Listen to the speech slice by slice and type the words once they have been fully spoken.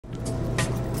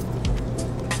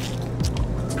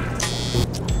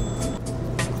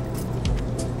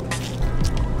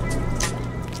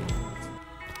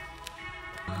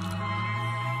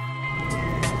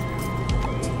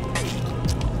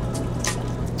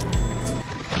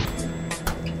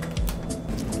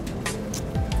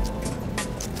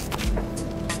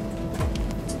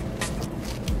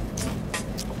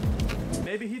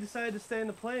decided to stay in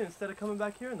the plane instead of coming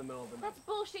back here in the middle of the night. That's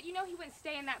bullshit. You know he wouldn't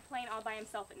stay in that plane all by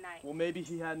himself at night. Well, maybe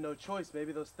he had no choice.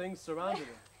 Maybe those things surrounded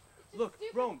him. Look,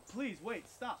 stupid. Rome, please, wait,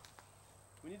 stop.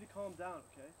 We need to calm down,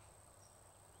 okay?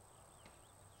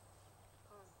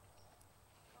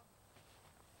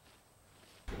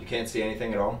 You can't see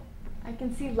anything at all? I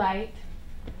can see light,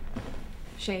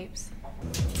 shapes.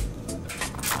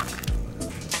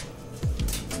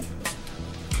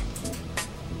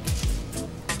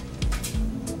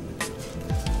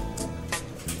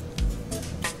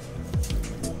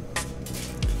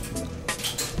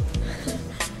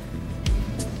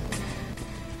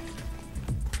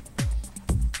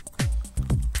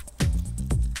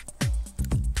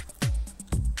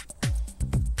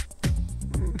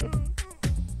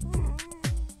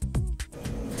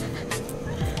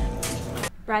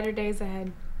 Brighter days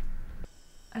ahead.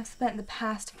 I've spent the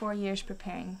past 4 years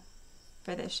preparing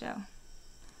for this show.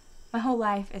 My whole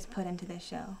life is put into this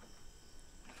show.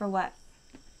 For what?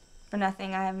 For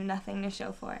nothing. I have nothing to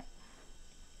show for it.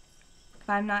 If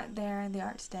I'm not there, the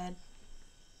art's dead.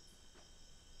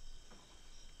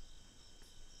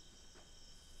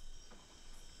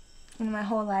 In my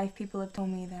whole life, people have told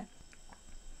me that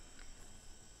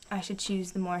I should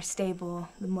choose the more stable,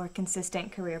 the more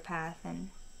consistent career path, and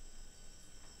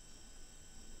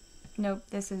nope,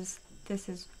 this is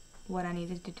what I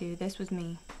needed to do. This was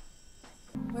me.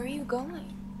 Where are you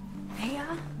going?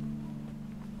 Maya?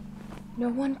 No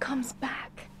one comes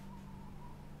back.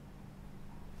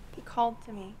 He called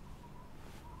to me,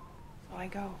 so I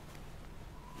go.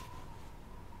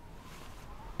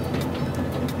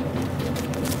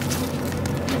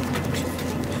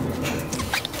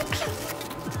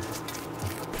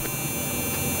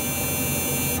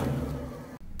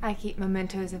 I keep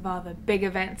mementos of all the big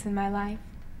events in my life.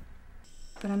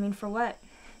 But I mean, for what?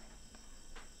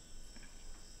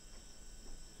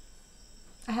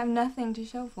 I have nothing to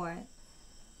show for it.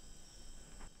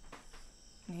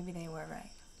 Maybe they were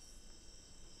right.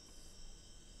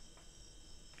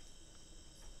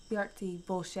 The artsy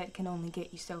bullshit can only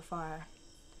get you so far.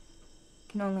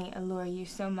 Can only allure you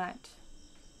so much.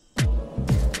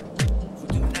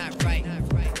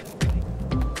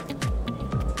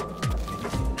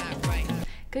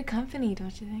 Good company,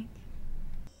 don't you think?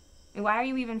 Why are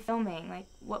you even filming? Like,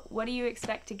 what do you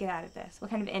expect to get out of this? What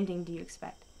kind of ending do you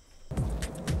expect?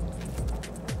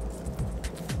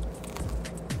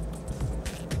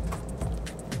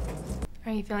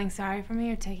 Are you feeling sorry for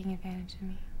me or taking advantage of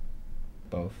me?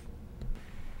 Both.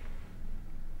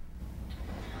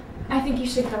 I think you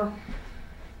should go.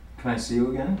 Can I see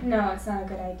you again? No, it's not a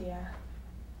good idea.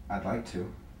 I'd like to.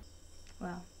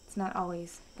 Well, it's not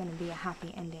always gonna be a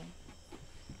happy ending.